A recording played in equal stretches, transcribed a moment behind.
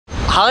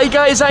Hi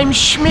guys, I'm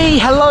Shmee.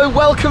 Hello,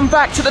 welcome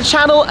back to the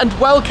channel and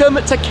welcome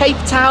to Cape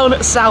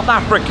Town, South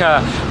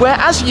Africa, where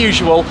as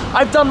usual,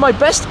 I've done my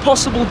best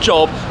possible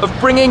job of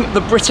bringing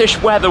the British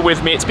weather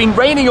with me. It's been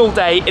raining all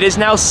day, it is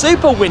now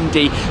super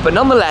windy, but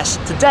nonetheless,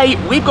 today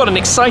we've got an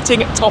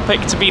exciting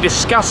topic to be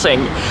discussing.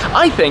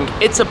 I think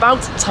it's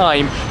about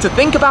time to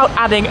think about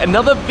adding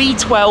another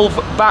V12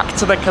 back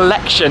to the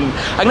collection.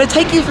 I'm going to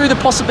take you through the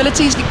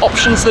possibilities, the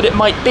options that it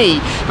might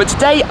be, but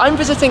today I'm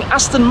visiting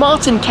Aston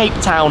Martin Cape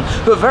Town,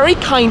 who are very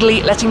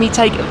kindly letting me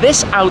take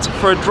this out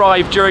for a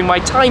drive during my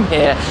time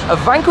here, a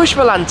Vanquish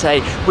Volante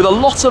with a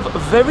lot of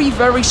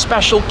very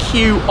special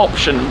Q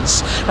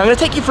options. Now, I'm going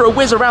to take you for a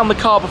whiz around the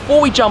car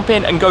before we jump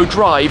in and go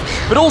drive,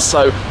 but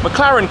also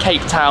McLaren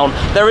Cape Town.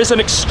 There is an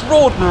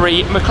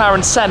extraordinary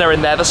McLaren Senna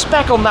in there. The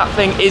spec on that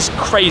thing is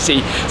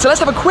crazy. So let's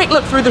have a quick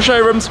look through the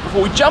showrooms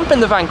before we jump in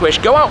the Vanquish,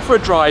 go out for a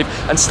drive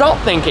and start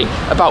thinking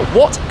about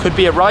what could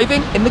be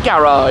arriving in the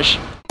garage.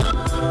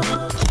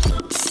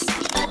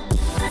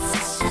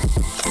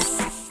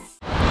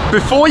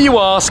 Before you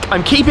ask,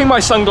 I'm keeping my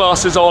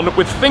sunglasses on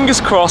with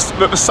fingers crossed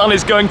that the sun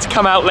is going to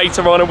come out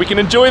later on and we can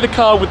enjoy the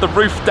car with the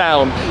roof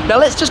down. Now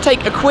let's just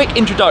take a quick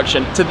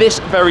introduction to this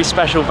very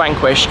special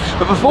Vanquish.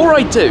 But before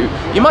I do,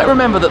 you might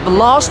remember that the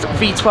last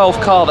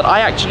V12 car that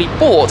I actually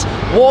bought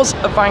was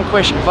a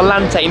Vanquish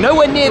Volante.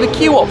 Nowhere near the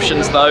Q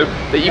options though,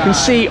 that you can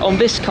see on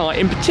this car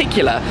in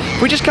particular.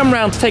 If we just come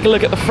around to take a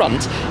look at the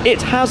front,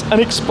 it has an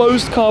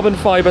exposed carbon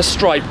fibre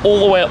stripe all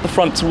the way up the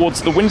front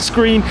towards the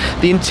windscreen.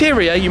 The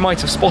interior, you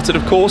might have spotted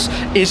of course,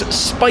 is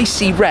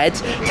spicy red.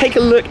 Take a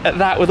look at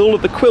that with all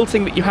of the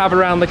quilting that you have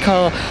around the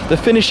car, the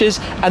finishes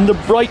and the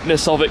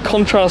brightness of it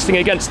contrasting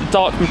against the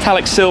dark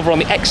metallic silver on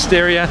the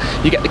exterior.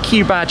 You get the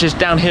Q badges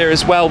down here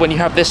as well when you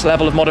have this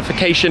level of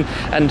modification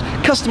and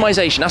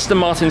customization. Aston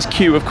Martin's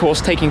Q, of course,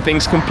 taking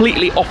things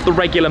completely off the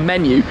regular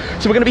menu.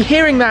 So we're going to be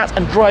hearing that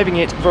and driving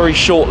it very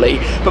shortly.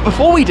 But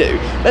before we do,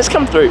 let's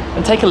come through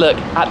and take a look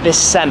at this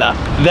Senna.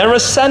 There are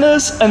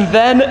Sennas and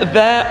then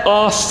there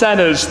are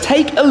Sennas.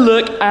 Take a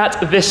look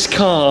at this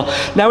car.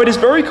 Now, it is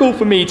very cool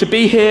for me to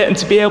be here and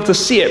to be able to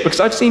see it because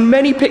I've seen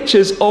many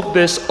pictures of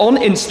this on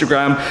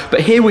Instagram,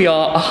 but here we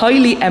are, a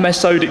highly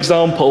MSO'd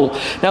example.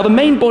 Now, the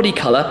main body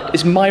color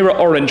is Myra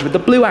Orange with the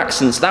blue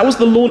accents. That was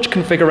the launch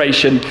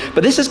configuration,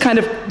 but this has kind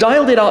of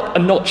dialed it up a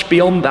notch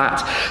beyond that.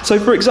 So,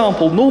 for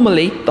example,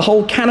 normally the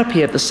whole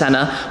canopy of the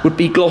Senna would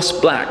be gloss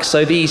black.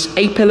 So these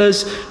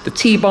A-pillars, the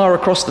T-bar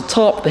across the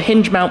top, the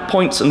hinge mount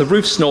points and the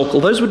roof snorkel,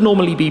 those would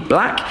normally be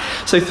black.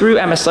 So through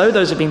MSO,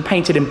 those have been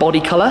painted in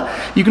body color.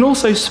 You can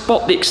also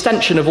spot the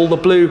extension of all the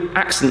blue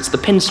accents, the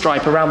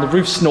pinstripe around the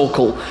roof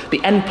snorkel,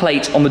 the end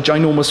plate on the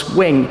ginormous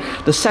wing,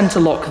 the center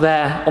lock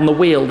there on the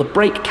wheel, the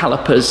brake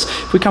calipers.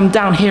 If we come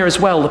down here as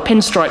well, the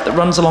pinstripe that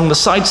runs along the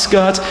side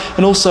skirt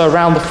and also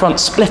around the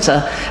front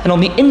splitter. And on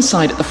the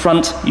inside at the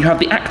front, you have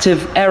the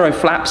active aero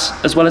flaps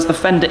as well as the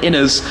fender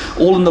inners,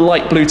 all in the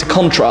light blue to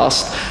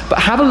contrast. But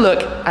have a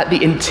look at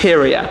the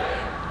interior.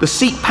 The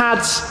seat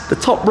pads, the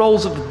top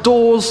rolls of the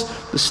doors,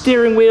 the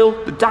steering wheel,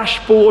 the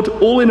dashboard,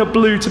 all in a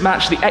blue to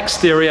match the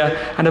exterior,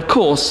 and of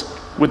course,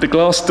 with the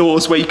glass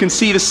doors where you can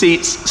see the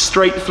seats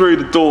straight through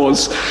the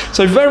doors.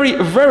 So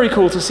very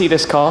cool to see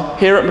this car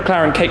here at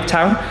McLaren Cape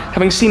Town,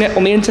 having seen it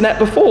on the internet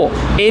before.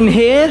 In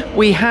here,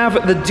 we have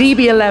the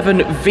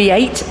DB11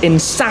 V8 in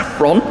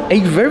saffron,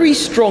 a very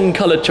strong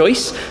color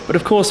choice, but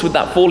of course with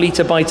that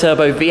 4-litre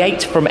bi-turbo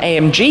V8 from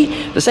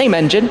AMG, the same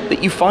engine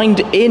that you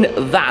find in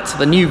that,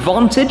 the new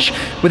Vantage,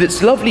 with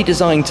its lovely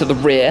design to the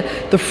rear.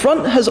 The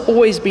front has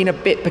always been a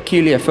bit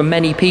peculiar for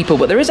many people,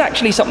 but there is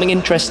actually something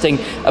interesting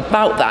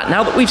about that.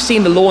 Now that we've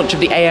seen the launch of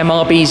the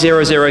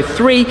AMRB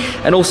 003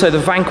 and also the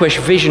Vanquish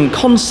Vision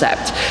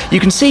concept, you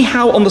can see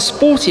how on the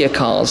sportier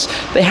cars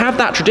they have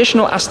that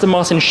traditional Aston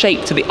Martin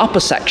shape to the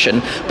upper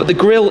section, but the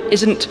grille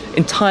isn't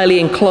entirely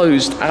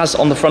enclosed as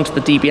on the front of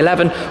the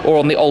DB11 or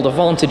on the older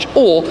Vantage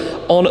or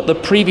on the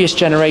previous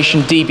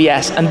generation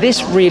DBS, and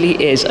this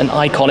really is an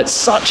icon. It's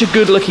such a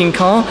good looking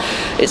car.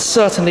 It's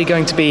certainly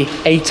going to be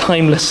a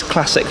timeless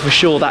classic for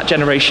sure, that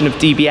generation of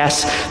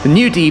DBS. The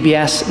new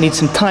DBS needs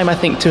some time, I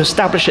think, to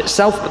establish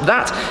itself, but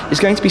that is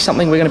going to be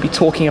something we're going to be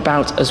talking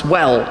about as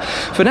well.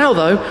 For now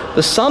though,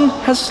 the sun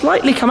has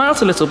slightly come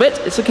out a little bit.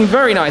 It's looking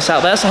very nice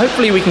out there, so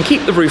hopefully we can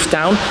keep the roof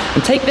down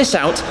and take this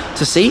out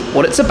to see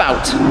what it's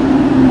about.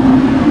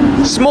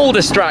 Small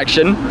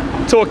distraction,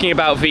 talking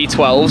about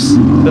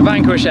V12s, the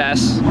Vanquish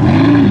S.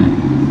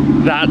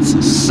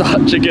 That's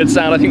such a good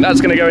sound. I think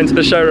that's going to go into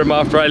the showroom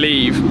after I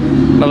leave.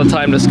 Another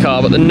timeless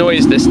car, but the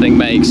noise this thing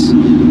makes.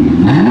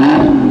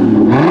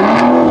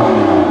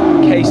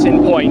 Case in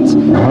point.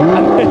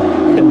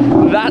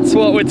 That's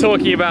what we're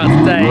talking about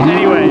today.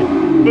 Anyway,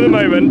 for the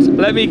moment,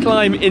 let me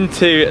climb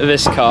into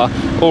this car,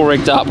 all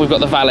rigged up. We've got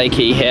the valet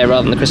key here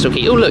rather than the crystal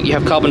key. Oh look, you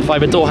have carbon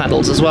fibre door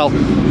handles as well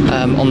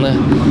on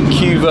the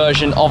Q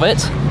version of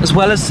it, as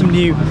well as some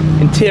new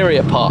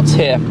interior parts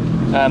here.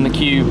 The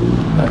Q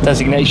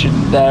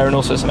designation there and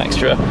also some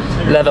extra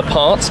leather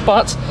parts,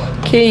 but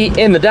key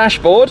in the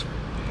dashboard.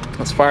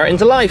 Let's fire it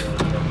into life.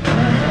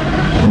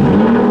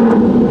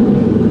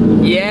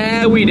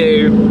 Yeah, we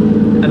do.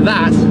 And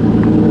that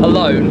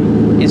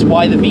alone is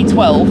why the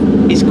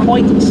V12 is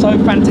quite so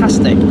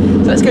fantastic.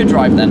 So let's go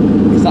drive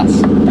then, because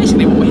that's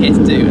basically what we're here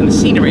to do, and the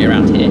scenery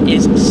around here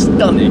is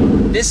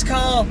stunning. This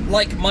car,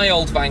 like my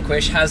old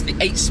Vanquish, has the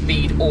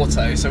 8-speed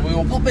auto, so we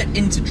will pop it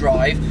into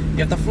drive. You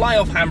have the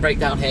fly-off handbrake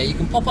down here. You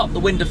can pop up the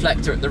wind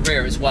deflector at the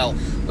rear as well,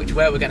 which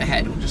where we're going to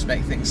head will just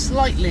make things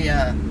slightly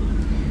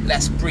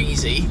less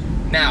breezy.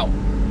 Now,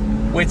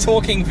 we're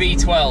talking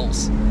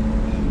V12s.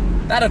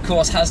 That, of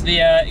course, has the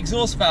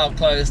exhaust valve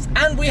closed,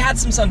 and we had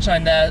some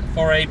sunshine there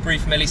for a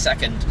brief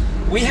millisecond.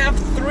 We have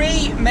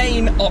three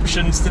main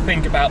options to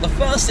think about. The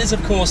first is,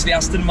 of course, the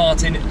Aston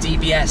Martin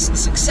DBS, the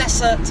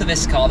successor to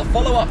this car, the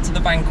follow-up to the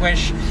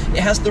Vanquish. It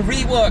has the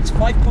reworked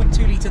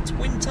 5.2-litre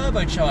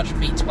twin-turbocharged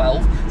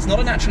V12. It's not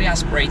a naturally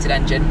aspirated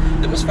engine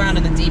that was found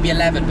in the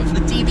DB11, but for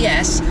the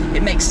DBS,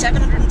 it makes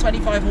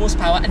 725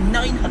 horsepower and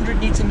 900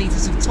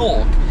 newton-meters of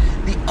torque.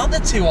 The other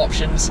two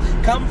options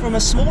come from a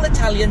small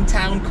Italian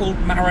town called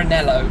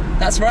Maranello.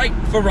 That's right,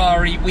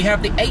 Ferrari. We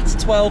have the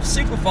 812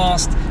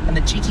 Superfast and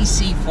the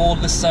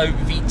GTC4Lusso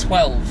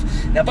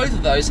V12. Now both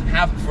of those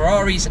have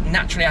Ferrari's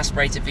naturally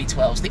aspirated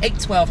V12s. The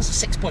 812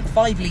 has a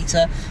 6.5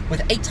 litre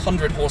with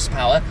 800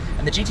 horsepower,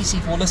 and the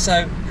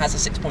GTC4Lusso has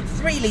a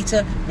 6.3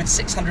 litre with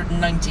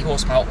 690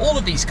 horsepower. All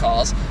of these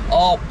cars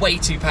are way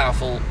too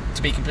powerful,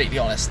 to be completely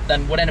honest,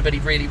 than what anybody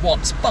really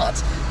wants,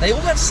 but they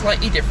all have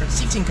slightly different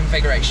seating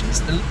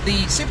configurations.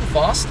 The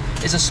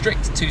Superfast is a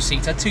strict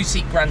two-seater,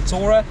 two-seat Grand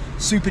Tourer,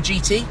 Super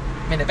GT.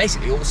 I mean, they're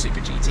basically all Super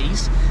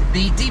GTs.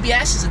 The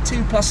DBS is a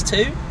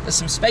 2+2. There's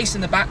some space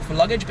in the back for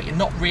luggage, but you're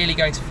not really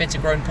going to fit a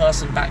grown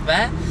person back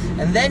there.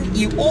 And then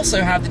you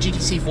also have the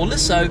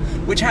GTC4Lusso,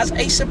 which has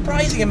a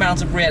surprising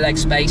amount of rear leg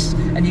space,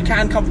 and you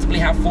can comfortably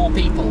have 4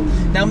 people.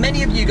 Now,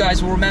 many of you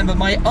guys will remember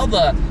my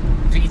other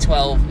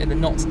V12 in the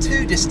not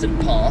too distant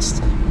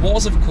past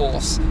was, of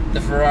course,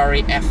 the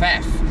Ferrari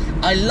FF.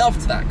 I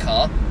loved that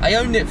car. I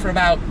owned it for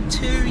about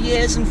 2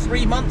 years and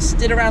 3 months,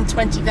 did around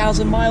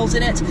 20,000 miles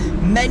in it.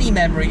 Many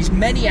memories,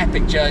 many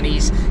epic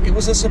journeys. It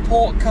was a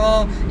support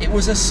car, it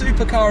was a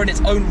supercar in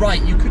its own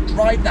right. You could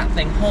drive that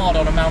thing hard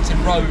on a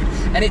mountain road,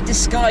 and it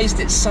disguised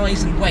its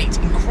size and weight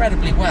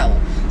incredibly well.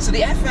 So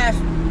the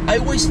FF, I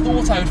always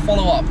thought I would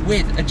follow up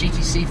with a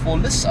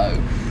GTC4Lusso,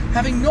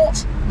 having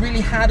not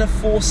really had a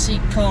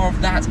 4-seat car of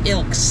that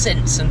ilk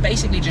since, and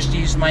basically just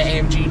used my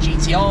AMG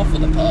GTR for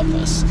the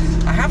purpose.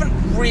 I haven't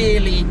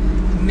really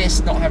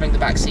missed not having the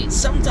back seats.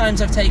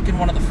 Sometimes I've taken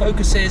one of the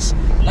Focuses,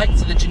 like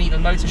to the Geneva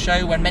Motor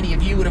Show, when many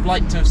of you would have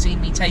liked to have seen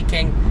me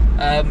taking,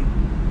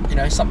 you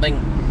know, something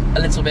a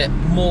little bit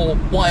more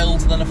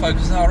wild than a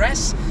Focus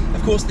RS.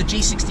 Of course, the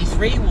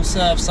G63 will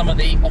serve some of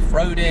the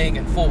off-roading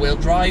and four-wheel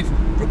drive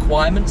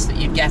requirements that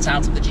you'd get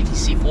out of the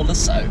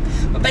GTC4Lusso.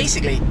 But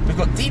basically, we've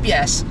got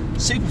DBS,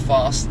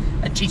 Superfast,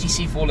 and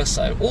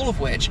GTC4Lusso, all of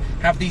which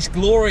have these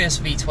glorious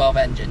V12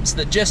 engines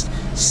that just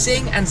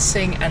sing and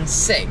sing and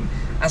sing,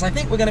 as I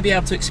think we're going to be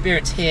able to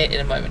experience here in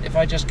a moment. If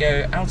I just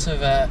go out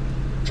of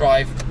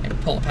drive and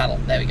pull the paddle,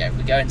 there we go,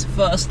 we go into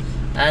first,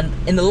 and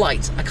in the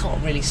light I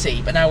can't really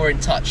see, but now we're in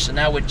touch, so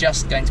now we're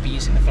just going to be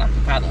using the flappy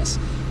paddles.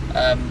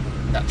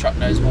 That truck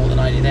knows more than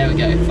I do. There we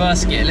go,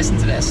 first gear, listen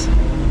to this.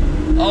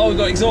 Oh, we've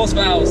got exhaust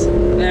valves,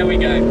 there we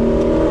go.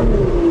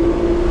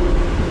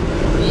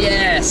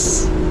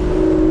 Yes!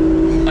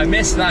 I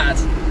missed that.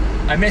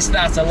 I missed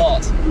that a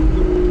lot.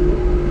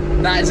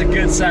 That is a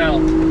good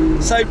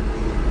sound. So,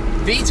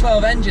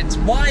 V12 engines.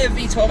 Why a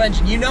V12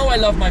 engine? You know I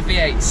love my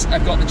V8s.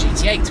 I've got the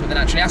GT8 with a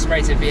naturally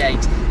aspirated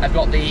V8. I've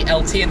got the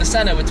LT in the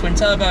centre with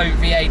twin-turbo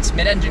V8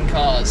 mid-engine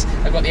cars.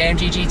 I've got the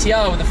AMG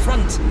GTR with a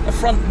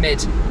front mid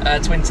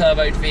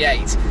twin-turboed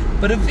V8.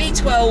 But a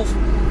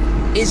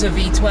V12 is a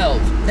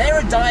V12. They're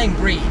a dying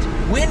breed.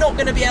 We're not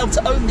going to be able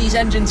to own these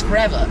engines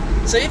forever.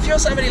 So if you're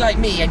somebody like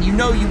me and you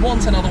know you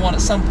want another one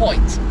at some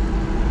point,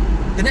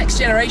 the next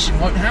generation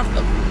won't have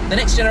them. The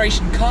next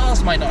generation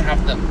cars might not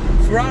have them.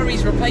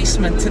 Ferrari's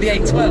replacement to the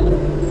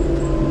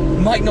 812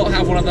 might not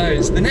have one of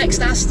those. The next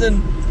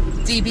Aston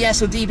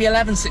DBS or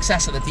DB11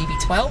 successor, the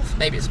DB12,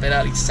 maybe it's a bit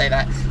early to say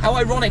that. How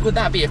ironic would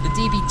that be if the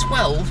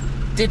DB12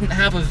 didn't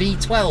have a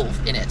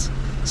V12 in it?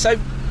 So,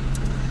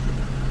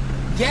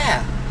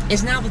 yeah.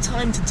 Is now the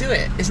time to do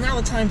it? Is now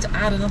the time to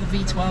add another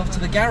V12 to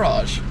the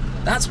garage?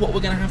 That's what we're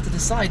going to have to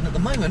decide, and at the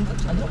moment,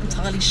 I'm not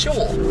entirely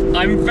sure.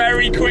 I'm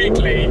very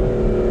quickly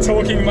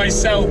talking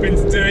myself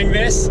into doing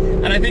this,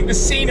 and I think the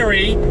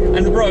scenery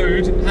and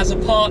road has a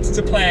part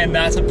to play in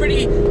that, a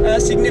pretty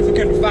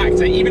significant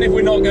factor, even if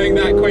we're not going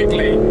that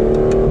quickly.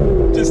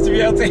 Just to be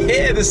able to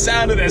hear the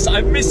sound of this,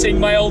 I'm missing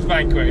my old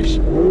Vanquish,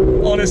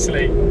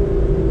 honestly.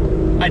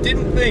 I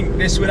didn't think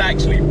this would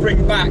actually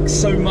bring back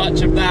so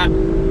much of that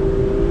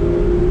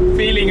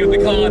feeling of the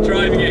car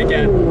driving it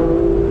again.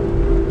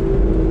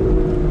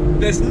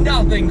 There's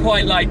nothing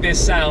quite like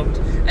this sound.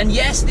 And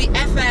yes, the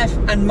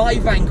FF and my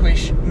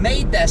Vanquish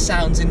made their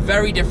sounds in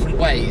very different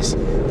ways.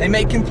 They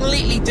made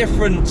completely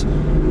different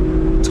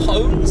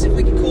tones, if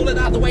we could call it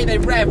that, the way they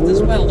revved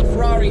as well. The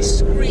Ferraris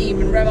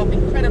scream and rev up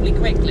incredibly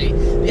quickly.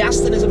 The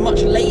Aston is a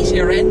much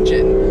lazier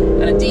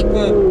engine and a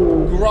deeper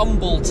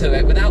grumble to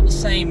it without the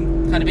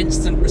same kind of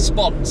instant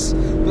response,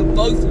 but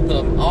both of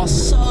them are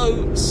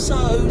so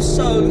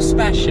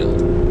special.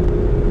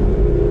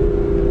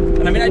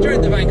 And I mean, I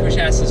drove the Vanquish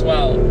S as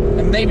well,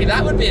 and maybe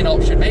that would be an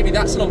option. Maybe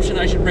that's an option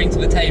I should bring to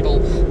the table.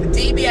 The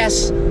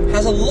DBS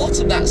has a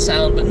lot of that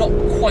sound, but not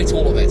quite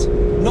all of it.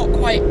 Not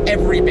quite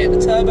every bit. The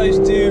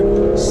turbos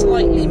do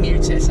slightly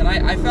mute it, and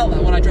I felt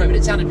that when I drove it.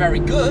 It sounded very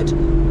good.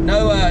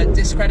 No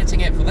discrediting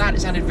it for that.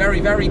 It sounded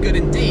very good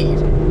indeed.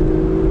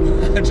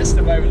 Just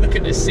a moment, look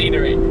at this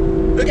scenery.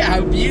 Look at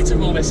how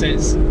beautiful this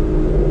is.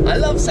 I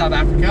love South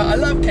Africa, I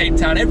love Cape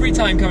Town. Every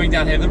time coming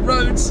down here, the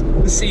roads,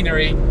 the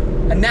scenery,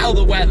 and now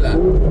the weather.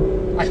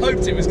 I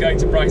hoped it was going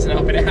to brighten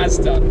up, and it has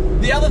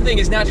done. The other thing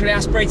is naturally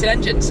aspirated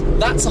engines.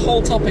 That's a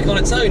whole topic on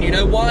its own. You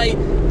know, why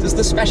does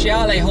the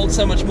Speciale hold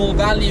so much more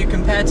value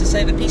compared to,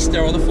 say, the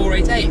Pista or the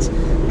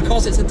 488?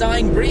 Because it's a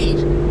dying breed.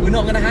 We're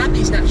not going to have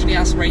these naturally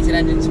aspirated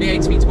engines,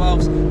 V8s,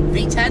 V12s,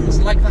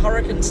 V10s, like the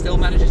Hurricane still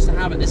manages to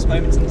have at this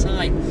moment in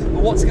time.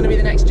 But what's going to be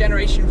the next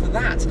generation for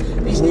that?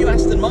 These new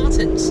Aston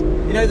Martins,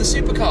 you know, the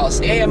supercars,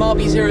 the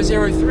AMRB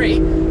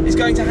 003 is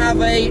going to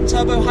have a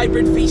turbo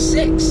hybrid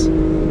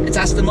V6. It's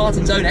Aston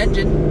Martin's own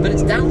engine, but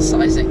it's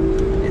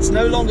downsizing. It's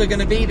no longer going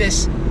to be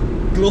this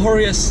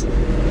glorious,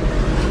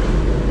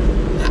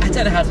 I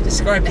don't know how to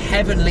describe, the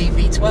heavenly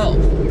V12.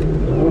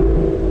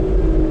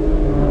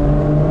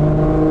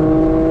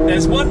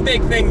 There's one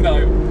big thing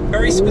though,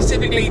 very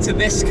specifically to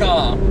this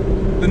car.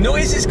 The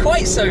noise is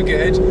quite so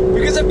good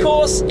because of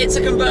course it's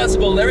a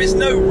convertible, there is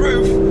no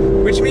roof,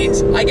 which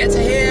means I get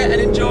to hear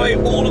and enjoy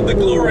all of the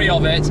glory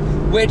of it,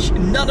 which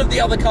none of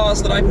the other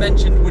cars that I've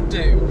mentioned would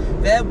do.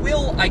 There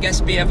will, I guess,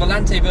 be a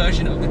Volante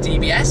version of the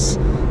DBS.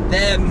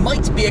 There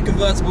might be a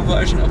convertible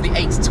version of the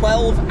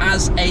 812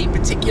 as a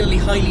particularly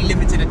highly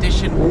limited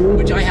edition,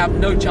 which I have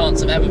no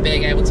chance of ever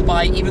being able to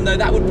buy, even though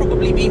that would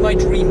probably be my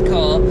dream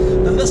car.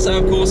 The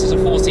Lusso, of course, is a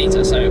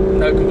 4-seater, so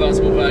no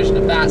convertible version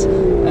of that.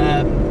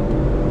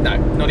 No,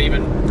 not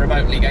even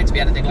remotely going to be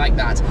anything like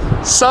that.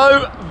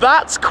 So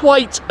that's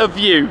quite a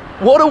view.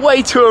 What a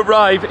way to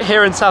arrive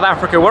here in South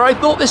Africa, where I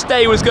thought this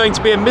day was going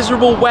to be a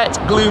miserable, wet,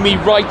 gloomy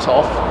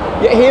write-off.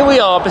 Yet here we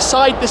are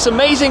beside this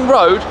amazing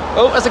road,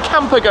 as a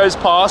camper goes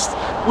past,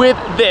 with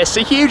this.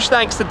 A huge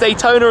thanks to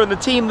Daytona and the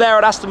team there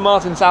at Aston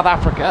Martin South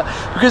Africa,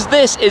 because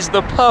this is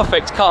the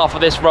perfect car for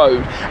this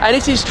road, and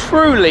it is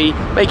truly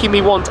making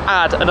me want to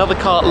add another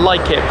car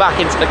like it back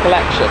into the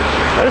collection.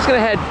 I'm just going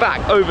to head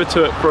back over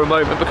to it for a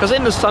moment, because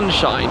in the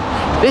sunshine,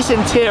 this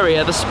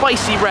interior, the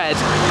spicy red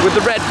with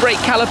the red brake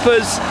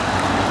calipers,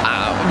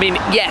 I mean,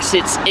 yes,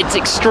 it's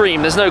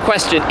extreme, there's no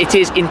question. It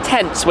is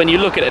intense when you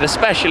look at it,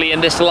 especially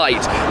in this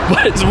light,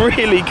 but it's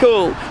really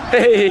cool.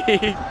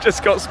 Hey,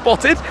 just got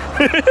spotted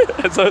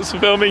as I was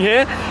filming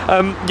here.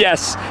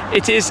 Yes,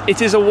 it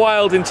is a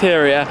wild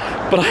interior,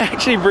 but I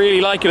actually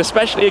really like it,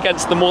 especially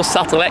against the more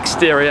subtle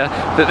exterior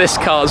that this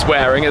car's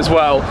wearing as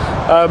well.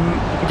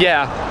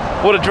 Yeah,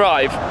 what a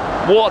drive.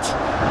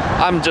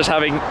 I'm just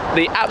having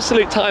the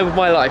absolute time of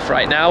my life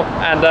right now,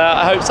 and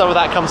I hope some of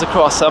that comes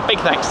across. So big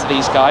thanks to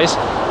these guys.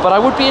 But I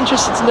would be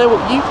interested to know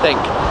what you think.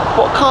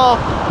 What car,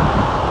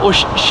 or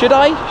should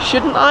I,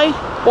 shouldn't I?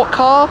 What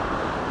car?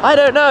 I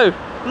don't know.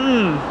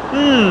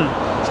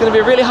 It's going to be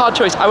a really hard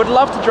choice. I would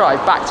love to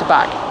drive back to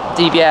back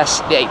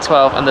DBS, the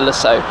 812 and the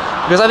Lusso,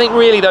 because I think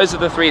really those are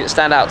the three that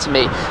stand out to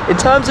me. In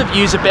terms of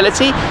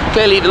usability,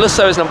 clearly the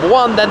Lusso is number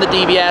one, then the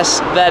DBS,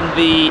 then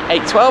the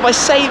 812. I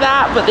say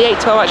that, but the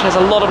 812 actually has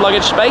a lot of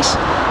luggage space.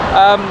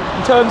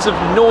 In terms of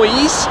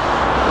noise,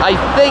 I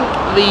think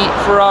the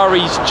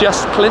Ferraris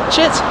just clinch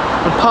it,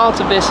 and part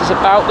of this is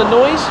about the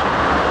noise.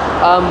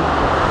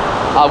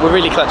 We're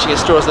really clutching at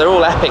straws, they're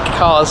all epic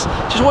cars.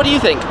 Just what do you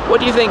think? What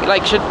do you think?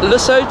 Like, should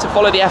Lusso to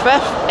follow the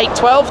FF,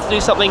 812 to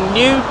do something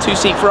new,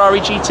 2-seat Ferrari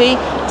GT,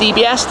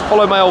 DBS to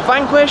follow my old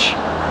Vanquish,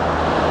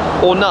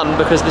 or none,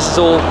 because this is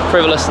all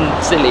frivolous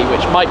and silly,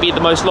 which might be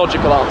the most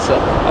logical answer.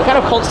 I'm kind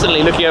of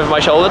constantly looking over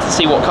my shoulder to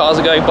see what cars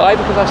are going by,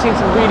 because I've seen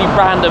some really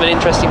random and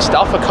interesting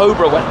stuff. A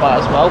Cobra went by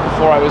as well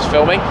before I was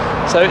filming,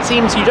 so it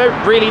seems you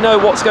don't really know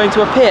what's going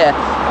to appear.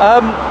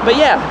 But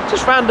yeah,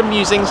 just random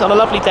musings on a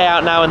lovely day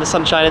out now in the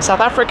sunshine in South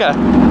Africa.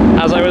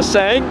 As I was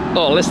saying,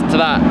 oh, listen to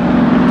that.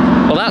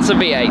 Well, that's a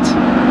V8.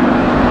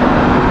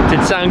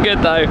 Did sound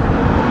good though.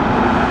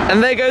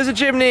 And there goes a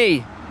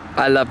chimney.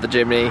 I love the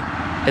chimney.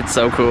 It's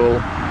so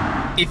cool.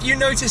 If you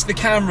notice the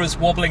cameras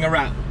wobbling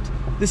around,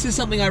 this is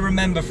something I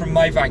remember from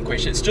my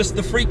Vanquish. It's just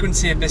the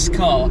frequency of this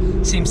car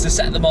seems to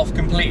set them off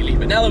completely.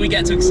 But now that we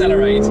get to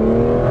accelerate,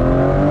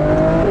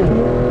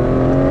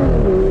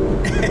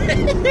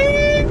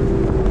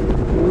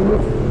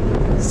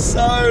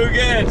 so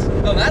good.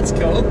 Oh, that's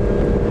cool.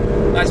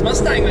 Nice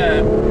Mustang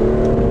there.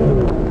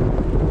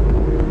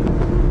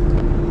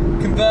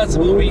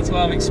 Convertible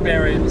V12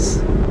 experience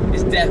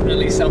is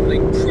definitely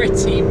something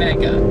pretty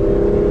mega.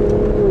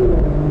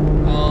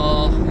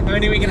 Oh, if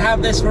only we could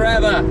have this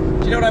forever.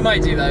 Do you know what I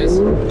might do, those?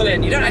 Pull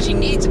in. You don't actually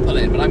need to pull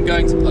in, but I'm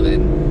going to pull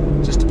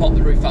in just to pop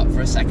the roof up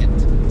for a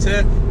second,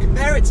 to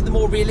compare it to the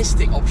more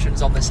realistic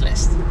options on this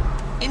list.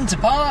 Into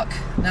park.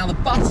 Now the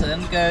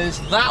button goes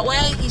that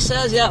way, he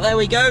says. Yeah, there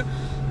we go.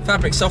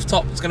 fabric soft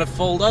top is going to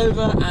fold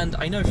over, and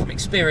I know from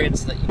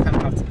experience that you kind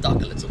of have to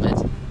duck a little bit.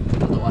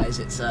 Otherwise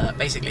it's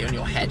basically on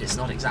your head. It's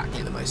not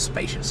exactly the most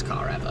spacious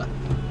car ever.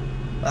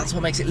 But that's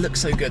what makes it look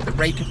so good. The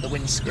rake of the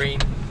windscreen,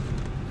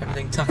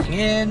 everything tucking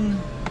in.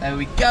 There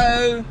we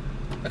go.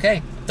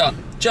 Okay, done.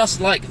 Just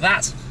like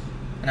that.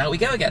 And out we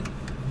go again.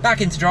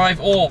 Back into drive,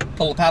 or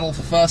pull the paddle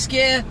for first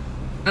gear.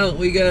 Out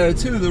we go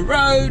to the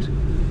road.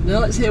 Now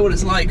let's hear what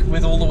it's like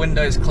with all the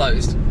windows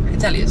closed. I can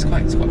tell you it's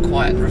quite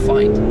quiet and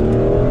refined.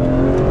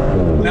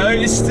 No,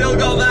 you still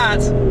got that.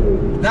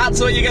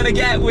 That's what you're gonna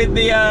get with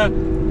the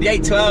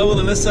 812 or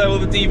the Lusso or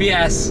the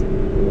DBS.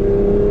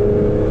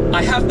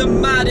 I have the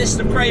maddest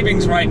of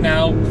cravings right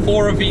now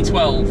for a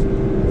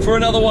V12. For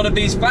another one of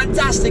these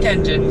fantastic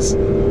engines.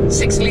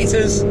 6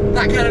 litres,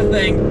 that kind of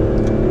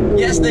thing.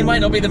 Yes, they might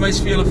not be the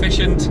most fuel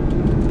efficient,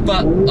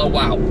 but oh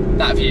wow,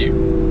 that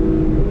view.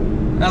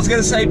 I was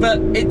going to say, but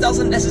it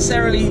doesn't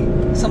necessarily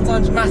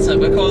sometimes matter,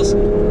 because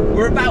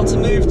we're about to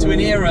move to an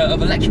era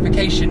of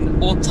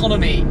electrification,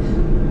 autonomy.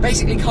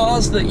 Basically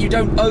cars that you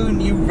don't own,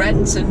 you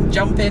rent and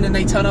jump in and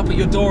they turn up at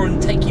your door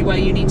and take you where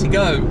you need to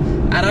go.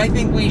 And I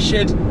think we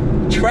should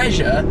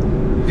treasure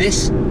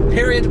this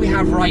period we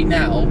have right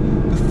now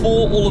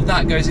before all of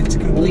that goes into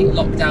complete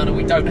lockdown and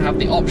we don't have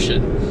the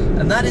option.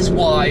 And that is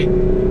why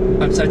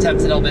I'm so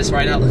tempted on this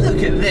right now.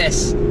 Look at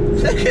this.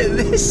 Look at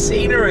this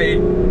scenery.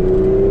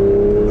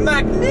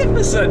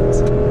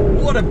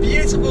 Magnificent. What a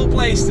beautiful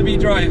place to be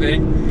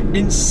driving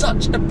in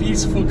such a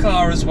beautiful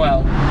car as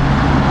well.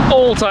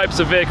 All types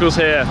of vehicles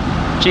here.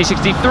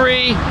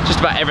 G63, just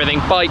about everything.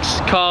 Bikes,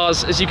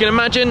 cars, as you can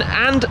imagine,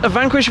 and a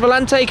Vanquish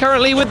Volante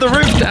currently with the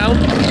roof down,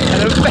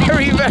 and a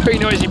very, very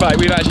noisy bike.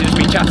 We've actually just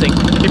been chatting.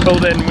 We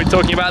pulled in, we're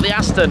talking about the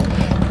Aston.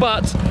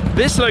 But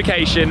this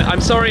location,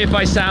 I'm sorry if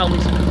I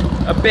sound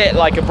a bit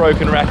like a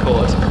broken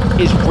record,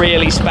 is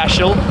really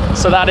special.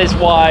 So that is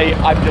why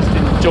I'm just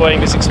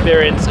enjoying this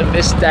experience of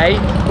this day.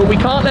 But we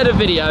can't let a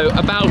video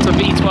about a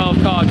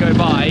V12 car go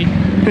by,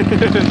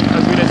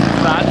 as we listen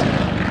to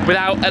that,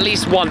 without at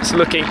least once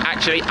looking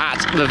actually at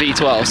the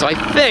V12. So I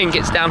think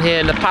it's down here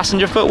in the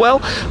passenger footwell,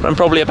 but I'm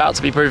probably about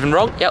to be proven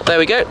wrong. Yep, there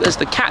we go, there's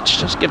the catch.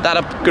 Just give that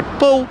a good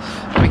pull,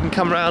 and we can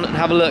come around and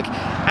have a look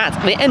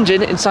at the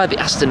engine inside the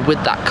Aston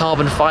with that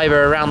carbon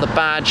fibre around the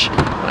badge.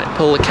 Right,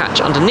 pull the catch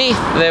underneath,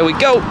 there we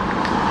go.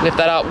 Lift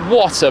that up,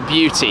 what a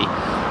beauty.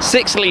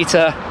 6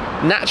 litre,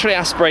 naturally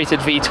aspirated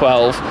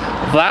V12.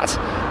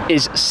 That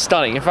is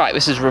stunning. In fact,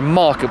 this is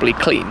remarkably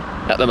clean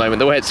at the moment,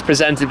 the way it's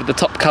presented with the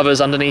top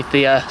covers underneath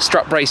the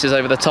strut braces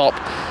over the top,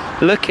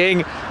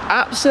 looking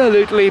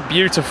absolutely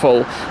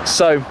beautiful.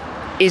 So,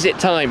 is it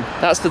time?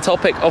 That's the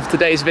topic of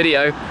today's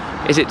video.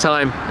 Is it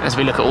time, as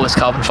we look at all this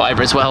carbon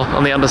fibre as well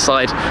on the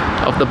underside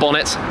of the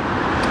bonnet,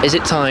 is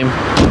it time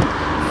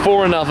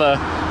for another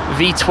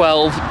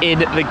V12 in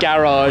the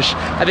garage?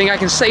 I think I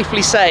can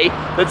safely say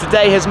that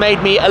today has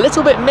made me a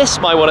little bit miss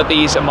my one of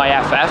these and my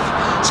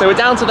FF. So we're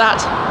down to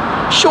that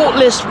short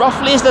list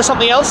roughly. Is there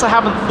something else I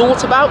haven't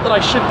thought about that I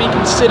should be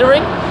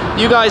considering?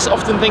 You guys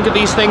often think of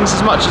these things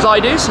as much as I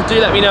do, so do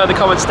let me know in the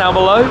comments down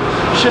below.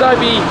 Should I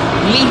be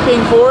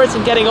leaping for it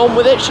and getting on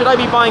with it? Should I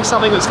be buying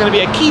something that's going to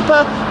be a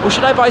keeper, or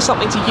should I buy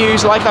something to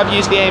use like I've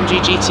used the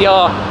AMG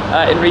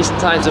GTR in recent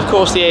times? Of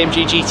course, the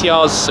AMG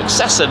GTR's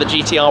successor, the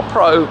GTR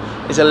Pro,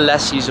 is a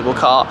less usable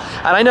car.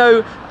 And I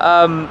know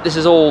this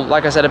is all,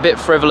 like I said, a bit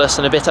frivolous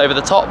and a bit over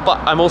the top, but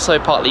I'm also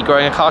partly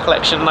growing a car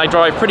collection, and I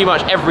drive pretty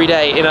much every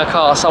day in a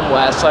car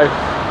somewhere, so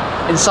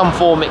in some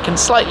form it can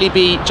slightly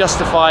be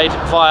justified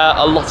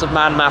via a lot of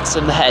man maths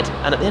in the head,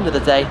 and at the end of the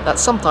day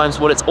that's sometimes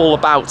what it's all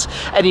about.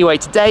 Anyway,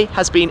 today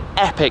has been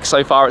epic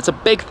so far. It's a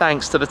big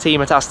thanks to the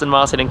team at Aston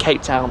Martin in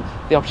Cape Town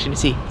for the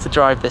opportunity to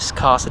drive this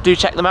car, so do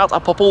check them out. I'll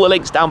pop all the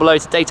links down below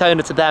to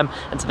Daytona, to them,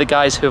 and to the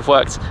guys who have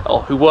worked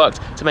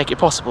to make it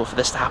possible for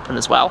this to happen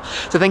as well.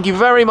 So thank you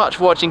very much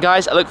for watching,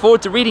 guys. I look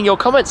forward to reading your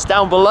comments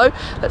down below.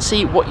 Let's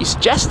see what you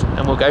suggest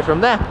and we'll go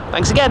from there.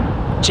 Thanks again.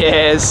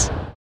 Cheers.